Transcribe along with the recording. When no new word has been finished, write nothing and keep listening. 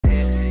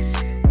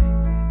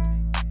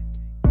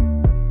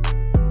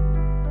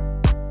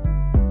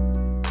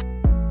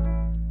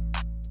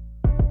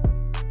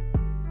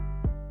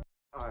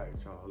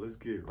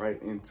let's get right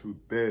into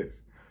this.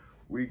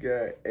 We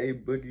got a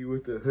Boogie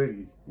with the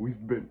hoodie.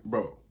 We've been,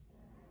 bro.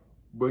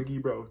 Boogie,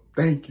 bro,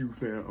 thank you,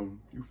 fam.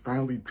 You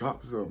finally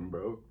dropped something,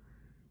 bro.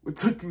 What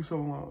took you so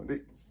long?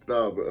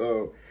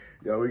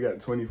 Yo, we got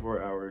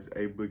 24 hours.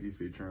 A Boogie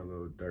featuring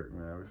Lil Durk,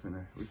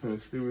 man. We finna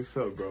see what's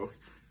up, bro.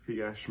 He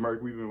got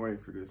Schmirk. We've been waiting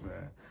for this,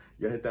 man.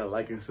 Y'all hit that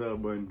like and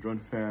sub button. Join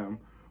the fam.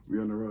 We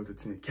on the road to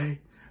 10K.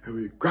 And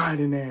we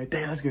grinding every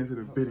day. Let's get into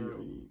the video.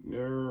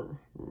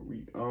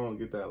 We on.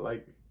 Get that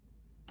like.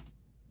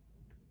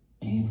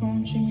 You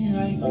gon' treat me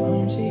like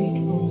I'm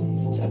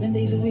see-through. 7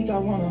 days a week I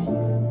wanna.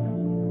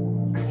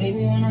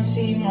 Baby, when I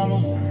see you,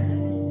 mama.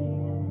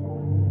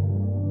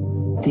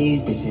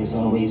 These bitches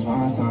always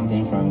want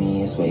something from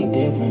me. It's way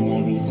different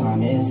every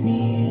time it's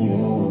me and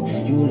you.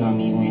 You love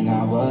me when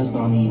I was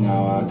bummy.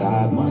 Now I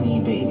got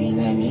money, baby,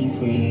 let me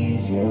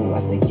freeze you.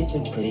 I said get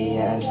your pretty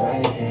ass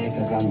right here,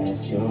 cause I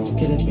miss you.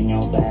 Get up in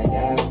your bag,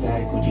 ass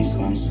back, Gucci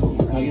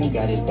swimsuit. Know you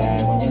got it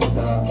bad when you're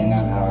stuck in the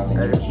house.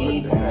 And you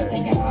keep on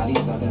thinking how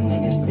these other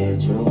niggas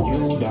did you.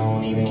 You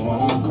don't even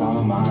wanna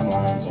call my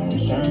lines or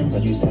insurance,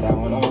 cause you said I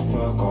wanna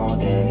fuck all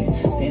day.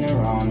 Seen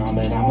around now,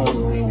 but I'm a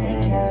Louis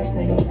wearing ass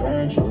nigga.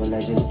 Burn you,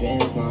 let just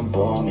been slump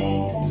on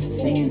me.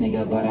 Singing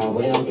nigga, but I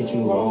will get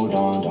you rolled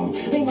on. Don't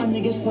make my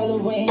niggas fall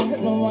away, ain't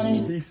hurt no one.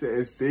 He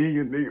said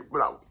singing nigga,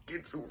 but I will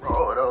get you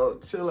rolled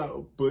on. Chill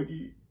out,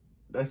 Boogie.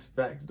 That's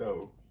facts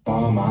though.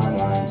 All my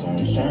lines are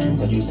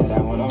insurance, cause you said I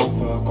wanna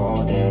fuck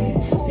all day.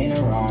 Seen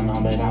around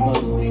now, but I'm a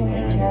Louis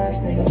wearing ass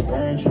nigga.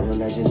 Burn you,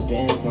 let just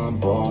been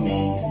slump on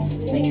me.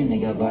 Singing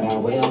nigga, but I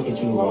will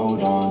get you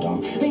rolled on.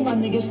 Don't make my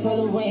niggas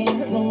fall away, ain't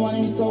hurt no one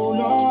in so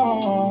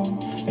long.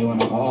 They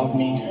wanna off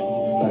me,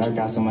 but I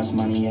got so much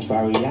money, if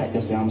I react,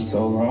 they say I'm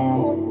so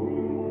wrong.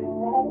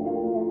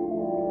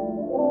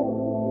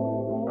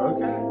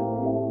 Okay.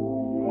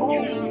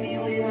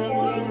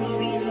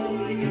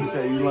 He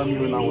said you love me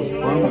when I was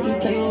broke. You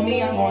play with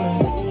me, I wanna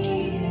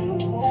see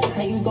you.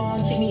 How you gon'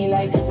 treat me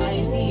like I'm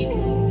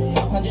see-through?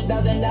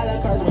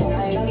 $100,000 cars when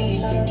I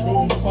leave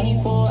you.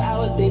 24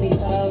 hours, baby,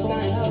 12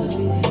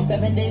 times.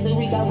 7 days a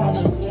week, I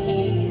wanna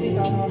see you.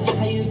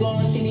 How you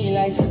gon' treat me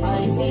like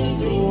I'm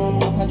see-through?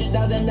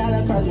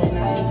 $100,000 cars when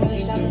I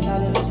leave you.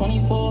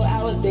 24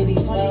 hours, baby,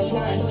 12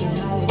 times.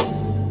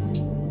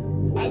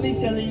 I've been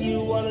telling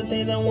you all the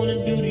things I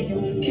wanna do to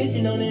you.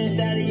 Kissing on the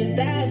inside of your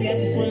thighs, got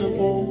your swimming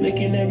pool.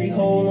 Licking every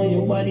hole on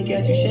your body,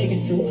 got you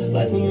shaking too.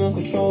 Like when you're in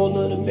control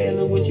of the bed,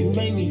 look what you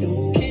made me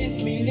do.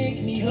 Kiss me,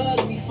 lick me,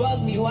 hug me,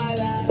 fuck me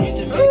while I get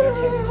to make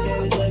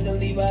a check, like to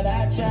leave out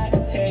I try.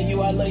 Tell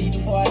you I love you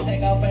before I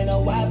take off, ain't no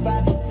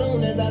Wi-Fi.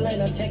 Soon as I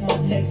land, I check my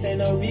text, ain't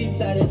no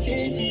reply to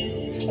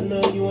trenches. I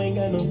love you, ain't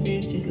got no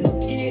bitches,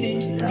 let's get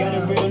it. Got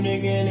a real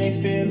nigga and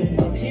they feelings,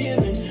 I'm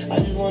healing. I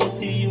just wanna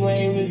see you,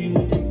 ain't really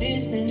with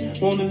conditioning.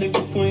 Wanna look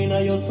between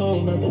all your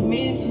toes, not to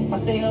mention. I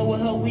say her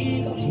with her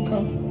wig, oh she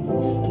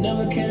comfortable. I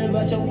never cared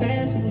about your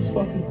past, it was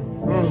fucking.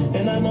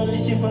 And I know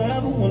this shit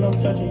forever when I'm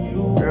touching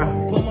you.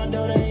 Put my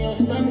daughter in your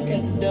stomach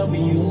at the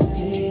W.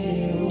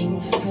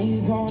 How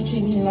you gon'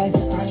 treat me like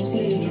I'm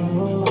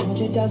see-through?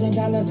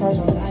 $100,000 cars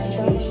on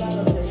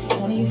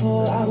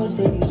 24 hours,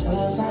 baby,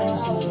 12 times.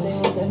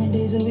 7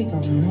 days a week, I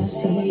wanna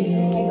see you.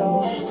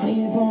 How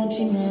you gon'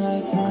 treat me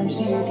like I'm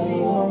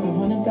see-through?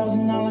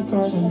 $100,000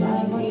 cars when I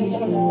reach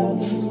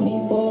you.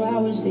 24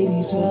 hours,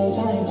 baby, 12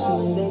 times.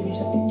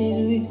 7 days a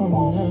week, I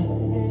wanna.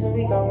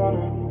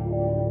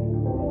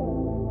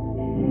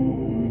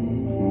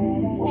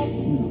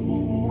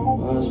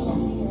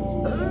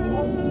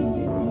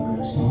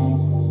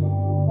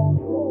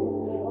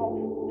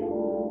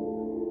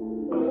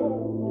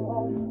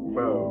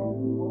 Bro,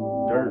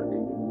 Durk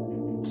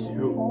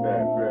killed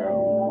that, fam.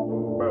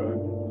 Bro,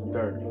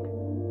 Durk.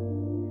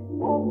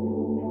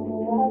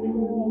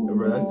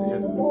 Bro, that's the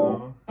end of the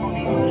song.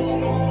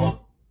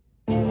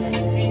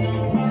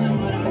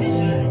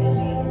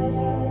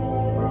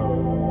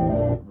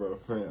 Bro,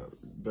 fam.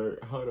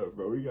 Durk, hold up,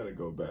 bro. We gotta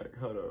go back.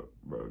 Hold up,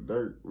 bro.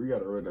 Durk, we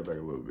gotta run that back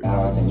a little bit.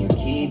 And you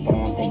keep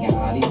on thinking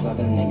how these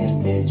other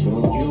niggas did you.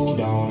 You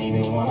don't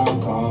even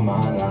wanna call my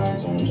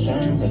lines or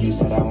insurance, cause you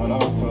said I wanna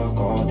fuck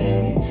all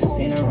day.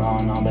 Seen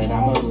around now, but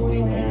I'm a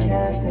Louis wearing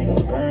ass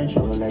nigga. Burn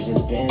you, let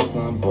just been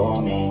slump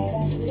on me.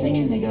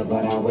 Singing nigga,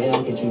 but I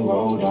will get you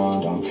rolled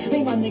on. Don't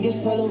make my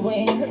niggas fall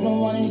away, ain't hurt no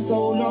one in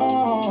so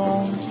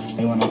long.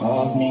 They wanna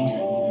off me,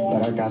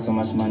 but I got so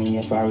much money,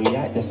 if I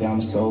react, they say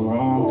I'm so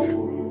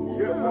wrong.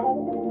 Yeah,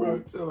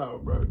 bro, chill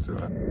out, bro,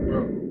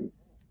 bro.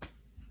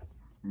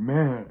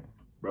 Man,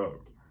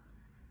 bro,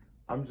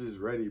 I'm just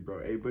ready, bro.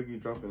 A Boogie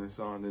dropping a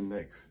song the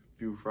next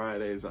few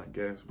Fridays, I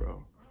guess,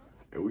 bro.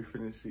 And we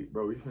finna see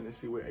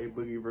what A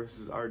Boogie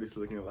versus artists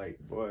looking like,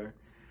 boy.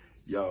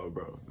 Yo,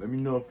 bro, let me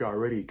know if y'all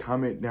ready.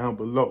 Comment down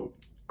below.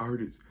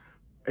 Artists,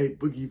 A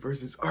Boogie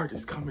versus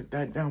artists. Comment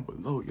that down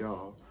below,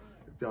 y'all.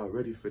 If y'all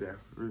ready for that,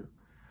 for real.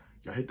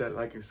 Y'all hit that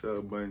like and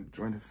sub button.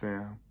 Join the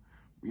fam.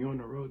 We on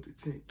the road to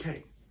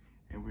 10K.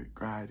 And we're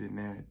grinding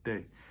that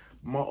day.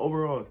 My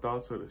overall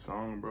thoughts of the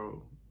song,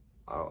 bro,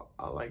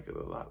 I like it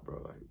a lot,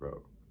 bro. Like,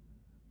 bro,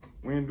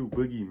 when do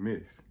Boogie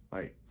miss?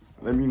 Like,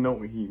 Let me know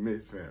when he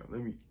missed, fam.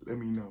 Let me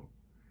know.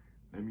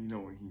 Let me know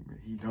when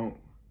he don't.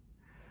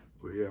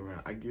 But yeah,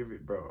 man, I give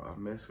it, bro. I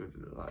mess with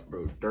it a lot,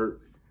 bro.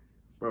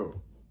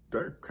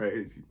 Durk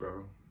crazy,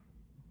 bro.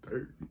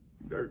 Durk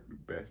the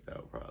best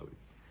out probably.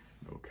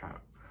 No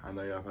cop. I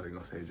know y'all probably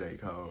gonna say J.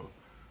 Cole.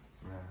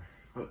 Man,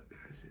 fuck that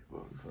shit,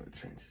 bro. We from the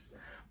trenches.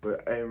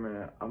 But hey,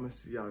 man, I'm gonna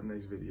see y'all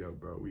next video,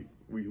 bro.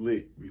 We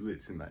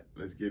lit tonight.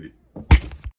 Let's get it.